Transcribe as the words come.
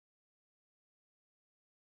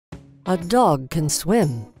A dog can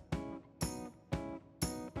swim.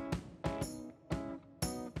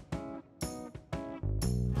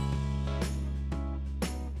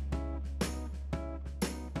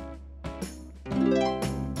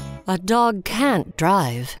 A dog can't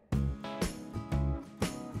drive.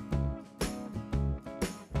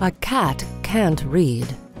 A cat can't read.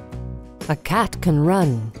 A cat can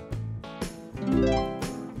run.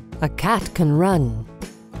 A cat can run.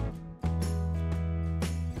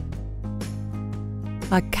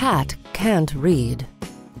 A cat can't read.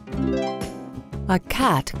 A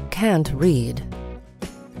cat can't read.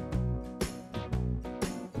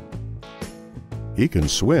 He can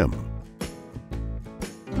swim.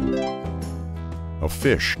 A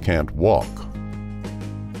fish can't walk.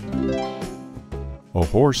 A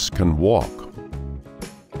horse can walk.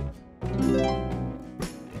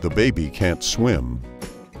 The baby can't swim.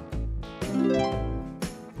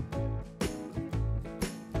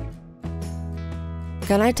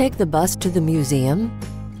 Can I take the bus to the museum?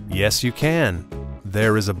 Yes, you can.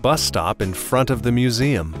 There is a bus stop in front of the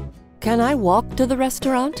museum. Can I walk to the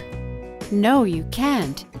restaurant? No, you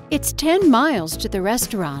can't. It's 10 miles to the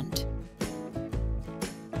restaurant.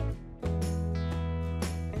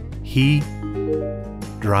 He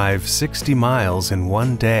drives 60 miles in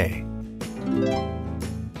one day.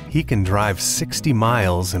 He can drive 60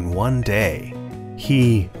 miles in one day.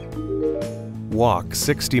 He walks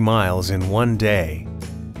 60 miles in one day.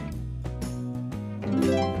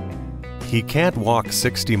 He can't walk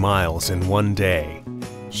 60 miles in one day.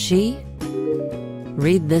 She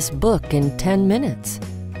read this book in 10 minutes.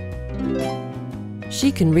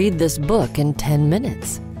 She can read this book in 10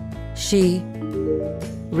 minutes. She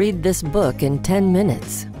read this book in 10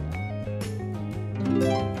 minutes.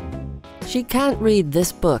 She can't read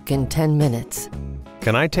this book in 10 minutes.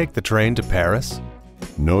 Can I take the train to Paris?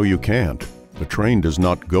 No, you can't. The train does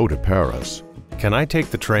not go to Paris. Can I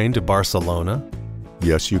take the train to Barcelona?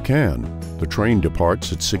 Yes, you can. The train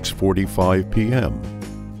departs at 6:45 p.m.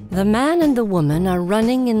 The man and the woman are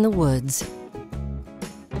running in the woods.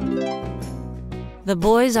 The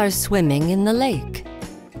boys are swimming in the lake.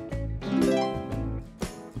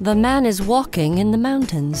 The man is walking in the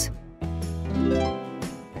mountains.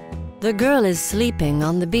 The girl is sleeping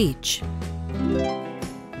on the beach.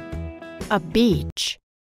 A beach,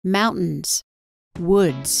 mountains,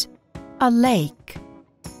 woods, a lake.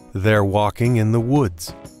 They're walking in the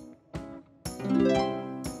woods.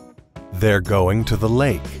 They're going to the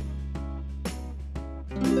lake.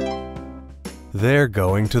 They're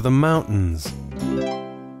going to the mountains.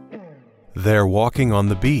 They're walking on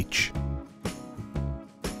the beach.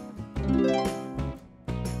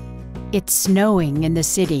 It's snowing in the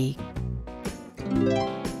city.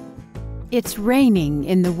 It's raining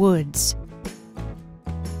in the woods.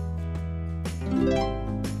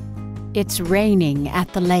 It's raining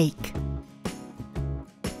at the lake.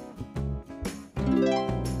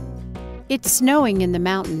 It's snowing in the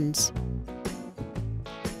mountains.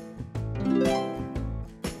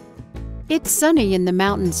 It's sunny in the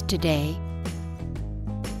mountains today.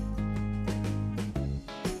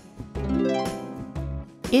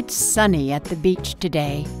 It's sunny at the beach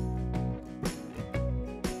today.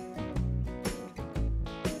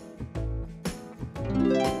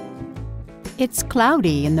 It's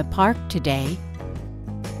cloudy in the park today.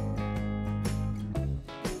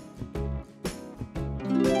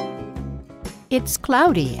 It's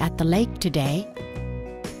cloudy at the lake today.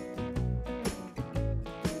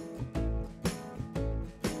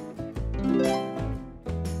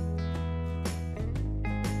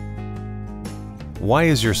 Why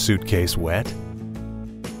is your suitcase wet?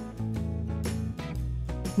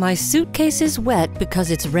 My suitcase is wet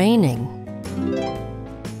because it's raining.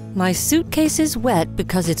 My suitcase is wet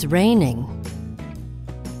because it's raining.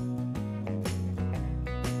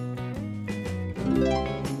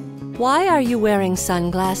 Why are you wearing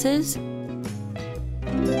sunglasses?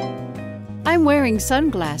 I'm wearing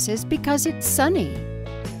sunglasses because it's sunny.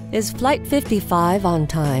 Is Flight 55 on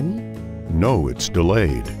time? No, it's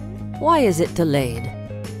delayed. Why is it delayed?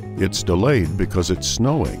 It's delayed because it's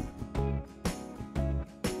snowing.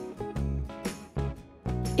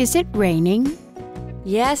 Is it raining?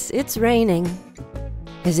 Yes, it's raining.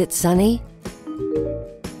 Is it sunny?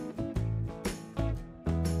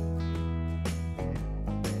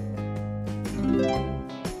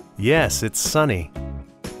 Yes, it's sunny.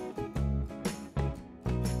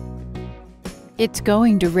 It's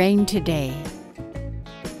going to rain today.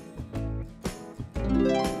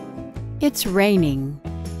 It's raining.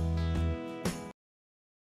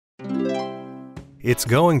 It's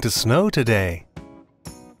going to snow today.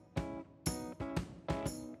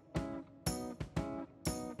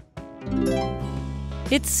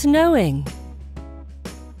 It's snowing.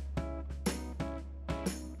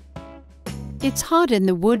 It's hot in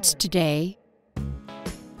the woods today.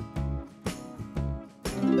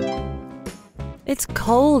 It's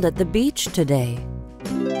cold at the beach today.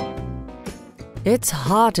 It's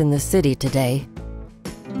hot in the city today.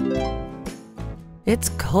 It's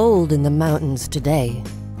cold in the mountains today.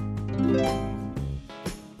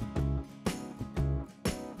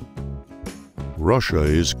 Russia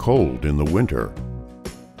is cold in the winter.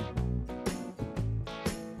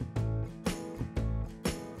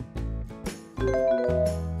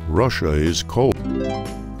 Russia is cold.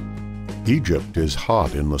 Egypt is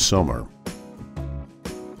hot in the summer.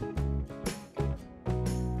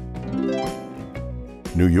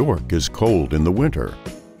 New York is cold in the winter.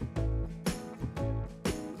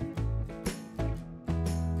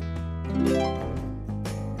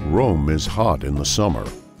 Rome is hot in the summer.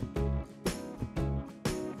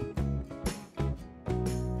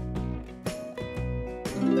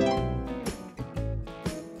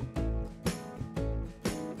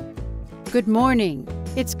 Good morning.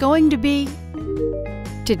 It's going to be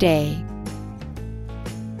today.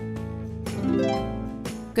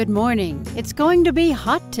 Good morning. It's going to be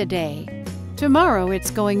hot today. Tomorrow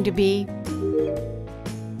it's going to be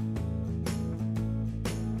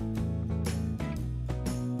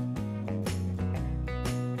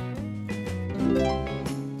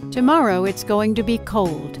Tomorrow it's going to be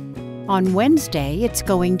cold. On Wednesday it's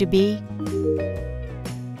going to be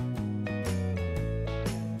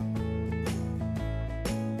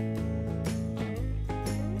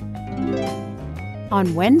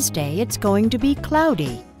On Wednesday, it's going to be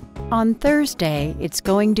cloudy. On Thursday, it's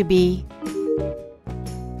going to be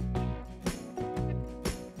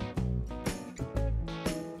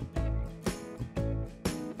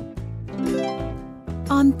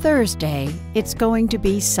On Thursday, it's going to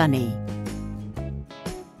be sunny.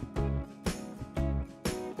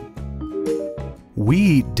 We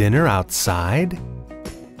eat dinner outside?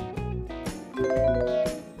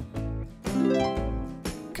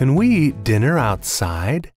 Can we eat dinner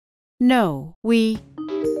outside? No, we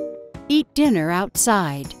eat dinner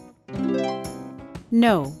outside.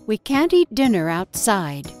 No, we can't eat dinner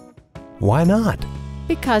outside. Why not?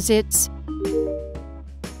 Because it's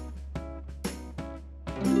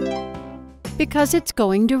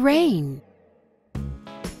going to rain.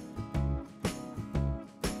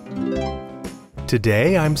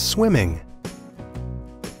 Today I'm swimming.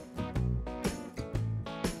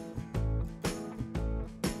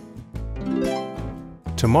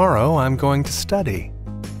 Tomorrow I'm going to study.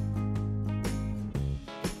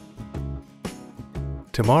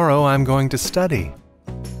 Tomorrow I'm going to study.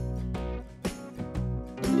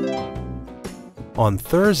 On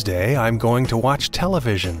Thursday I'm going to watch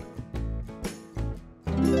television.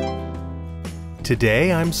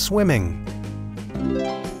 Today I'm swimming.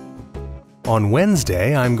 On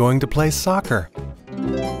Wednesday I'm going to play soccer.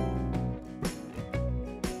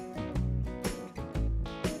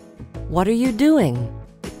 What are you doing?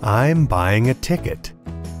 I'm buying a ticket.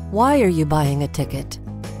 Why are you buying a ticket?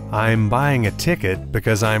 I'm buying a ticket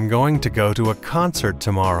because I'm going to go to a concert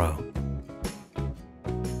tomorrow.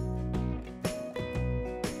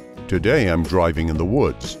 Today I'm driving in the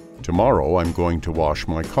woods. Tomorrow I'm going to wash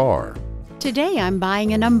my car. Today I'm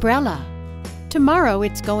buying an umbrella. Tomorrow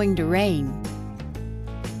it's going to rain.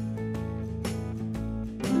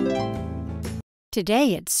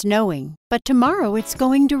 Today it's snowing, but tomorrow it's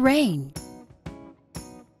going to rain.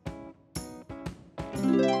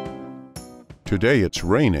 Today it's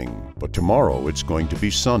raining, but tomorrow it's going to be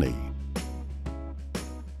sunny.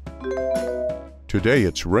 Today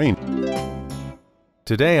it's rain.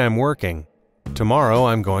 Today I'm working. Tomorrow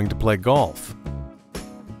I'm going to play golf.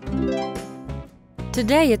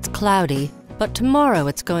 Today it's cloudy, but tomorrow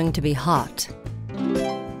it's going to be hot.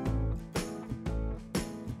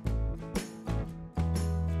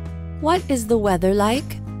 What is the weather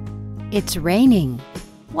like? It's raining.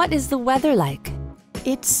 What is the weather like?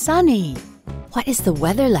 It's sunny. What is the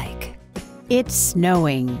weather like? It's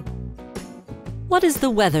snowing. What is the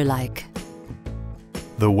weather like?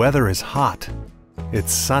 The weather is hot.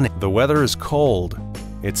 It's sunny. The weather is cold.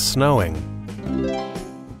 It's snowing.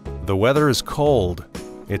 The weather is cold.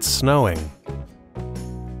 It's snowing.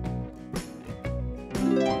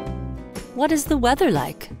 What is the weather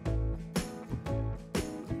like?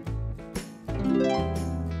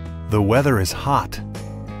 The weather is hot.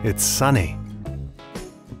 It's sunny.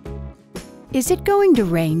 Is it going to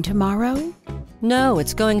rain tomorrow? No,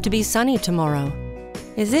 it's going to be sunny tomorrow.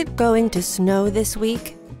 Is it going to snow this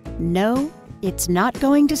week? No, it's not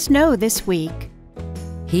going to snow this week.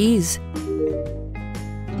 He's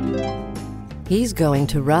He's going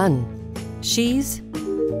to run. She's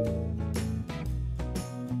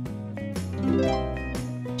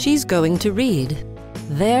going to read.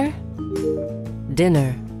 They're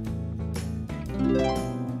dinner.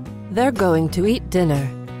 They're going to eat dinner.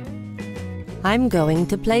 I'm going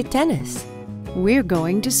to play tennis. We're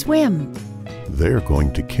going to swim. They're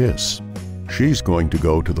going to kiss. She's going to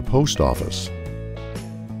go to the post office.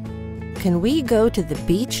 Can we go to the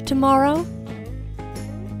beach tomorrow?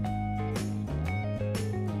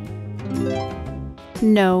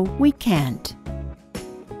 No, we can't.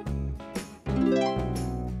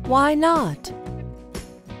 Why not?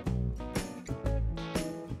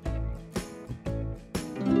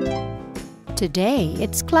 Today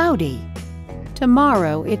it's cloudy.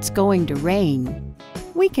 Tomorrow it's going to rain.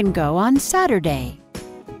 We can go on Saturday.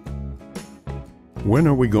 When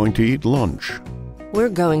are we going to eat lunch? We're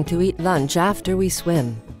going to eat lunch after we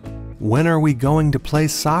swim. When are we going to play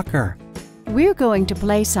soccer? We're going to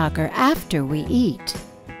play soccer after we eat.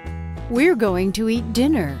 We're going to eat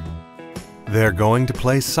dinner. They're going to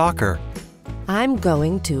play soccer. I'm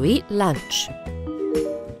going to eat lunch.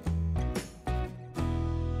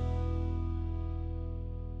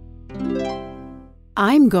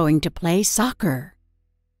 I'm going to play soccer.